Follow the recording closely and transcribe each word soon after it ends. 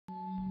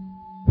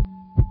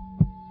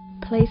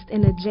placed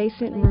in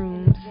adjacent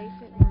rooms.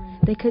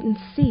 They couldn't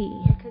see,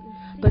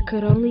 but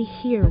could only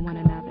hear one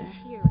another.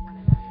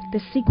 The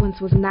sequence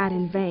was not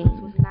in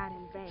vain.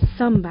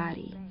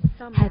 Somebody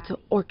had to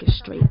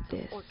orchestrate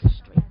this.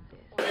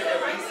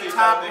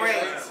 Top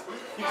rates,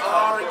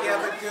 all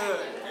together good,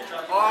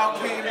 all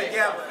came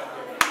together.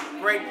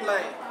 Great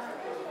play.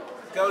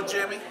 Go,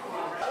 Jimmy.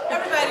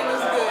 Everybody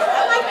was good.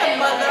 I liked the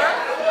mother.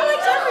 I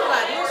liked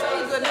everybody. It was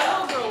really good. The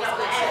little girl was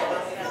good too.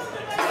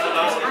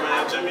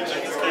 Man, Jimmy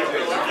Jenkins came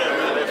through again,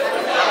 man. If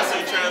you haven't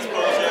seen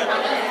Transpose yet,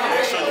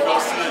 make sure you go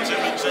see it.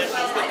 Jimmy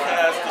Jenkins, the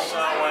cast,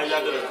 Deshaun Wayne,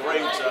 y'all did a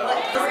great job.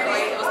 It was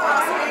great. It was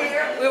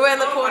awesome. We were in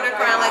the corner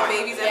crying like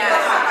babies. Yeah,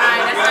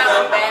 crying. That's not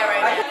look bad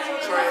right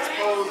now.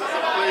 Transpose is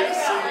a play to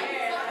see.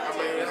 I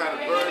mean, it had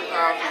a very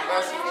powerful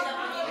message.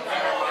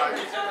 And like,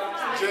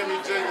 Jimmy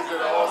Jenkins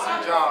did an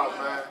awesome job,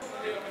 man.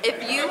 If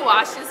you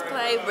watch this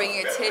play, bring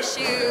your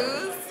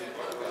tissues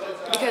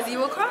because you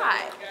will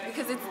cry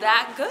because it's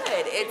that good.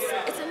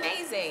 It's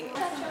amazing.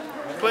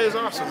 The play is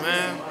awesome,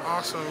 man.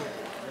 Awesome.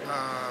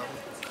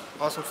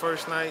 Awesome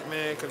first night,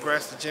 man.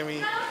 Congrats to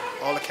Jimmy,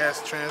 all the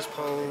cast of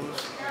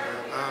Transpose.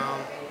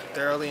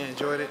 Thoroughly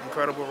enjoyed it.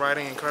 Incredible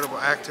writing, incredible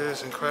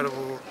actors,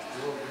 incredible,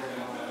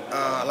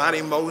 a lot of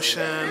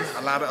emotion,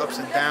 a lot of ups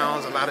and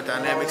downs, a lot of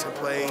dynamics in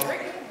play.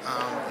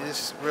 It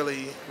just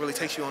really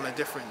takes you on a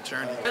different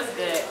journey. It was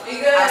good.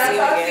 I'll see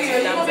you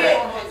again.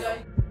 Thumbs up.